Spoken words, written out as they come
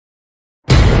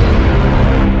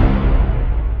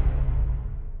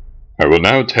will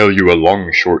now tell you a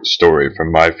long short story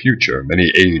from my future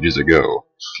many ages ago.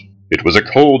 It was a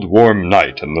cold, warm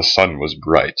night and the sun was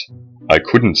bright. I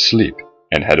couldn't sleep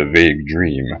and had a vague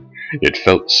dream. It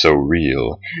felt so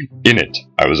real. In it,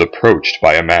 I was approached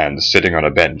by a man sitting on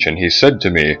a bench, and he said to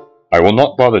me, "I will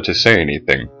not bother to say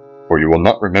anything, for you will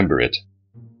not remember it."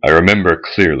 I remember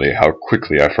clearly how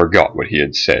quickly I forgot what he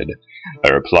had said. I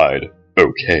replied,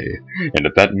 "Okay," and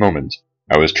at that moment,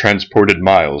 I was transported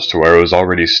miles to where I was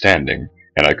already standing,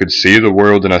 and I could see the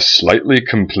world in a slightly,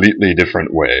 completely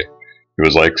different way. It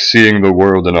was like seeing the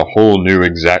world in a whole new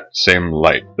exact same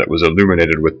light that was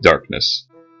illuminated with darkness.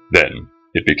 Then,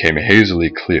 it became hazily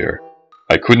clear.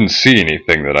 I couldn't see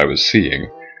anything that I was seeing.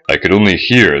 I could only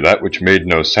hear that which made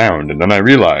no sound, and then I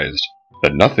realized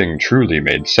that nothing truly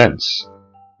made sense.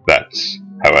 That's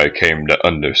how I came to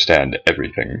understand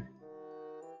everything.